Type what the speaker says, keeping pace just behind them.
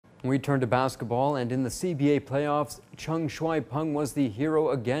We turn to basketball, and in the CBA playoffs, Cheng Shuaipeng was the hero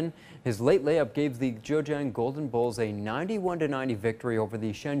again. His late layup gave the Zhejiang Golden Bulls a 91-90 victory over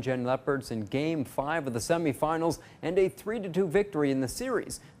the Shenzhen Leopards in Game 5 of the semifinals and a 3-2 victory in the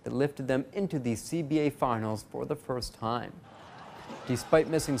series that lifted them into the CBA finals for the first time. Despite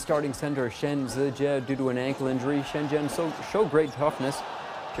missing starting center Shen Zhejiang due to an ankle injury, Shenzhen showed great toughness.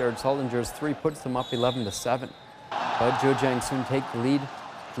 Jared Sullinger's three puts them up 11-7. But Zhejiang soon take the lead.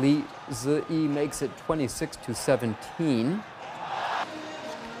 Li Ziyi makes it 26-17.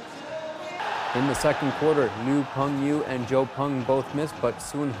 In the second quarter, Liu Pengyu and Zhou Peng both missed, but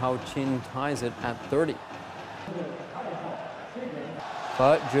Sun Haoqin ties it at 30.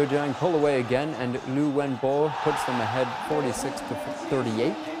 But Zhejiang pull away again, and Liu Wenbo puts them ahead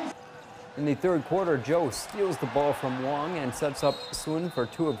 46-38. In the third quarter, Zhou steals the ball from Wang and sets up Sun for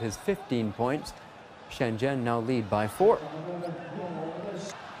 2 of his 15 points. Shenzhen now lead by 4.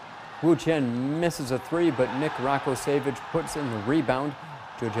 Wu Chen misses a 3, but Nick Rakosevich puts in the rebound.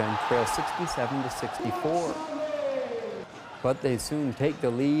 Zhejiang trails 67-64. But they soon take the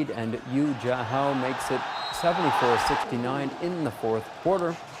lead, and Yu Jiahao makes it 74-69 in the fourth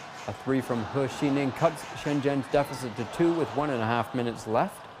quarter. A 3 from He Xining cuts Shenzhen's deficit to 2 with 1.5 minutes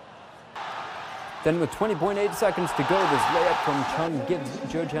left. Then with 20.8 seconds to go, this layup from Cheng gives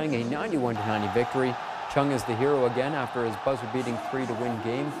Zhejiang a 91-90 victory. Cheng is the hero again after his buzzer-beating 3 to win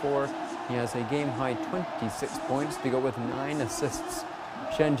Game 4. He has a game-high 26 points to go with 9 assists.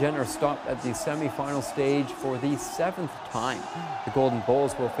 Shenzhen are stopped at the semifinal stage for the 7th time. The Golden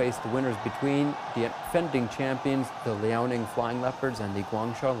Bulls will face the winners between the defending champions, the Liaoning Flying Leopards, and the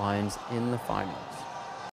Guangzhou Lions in the finals.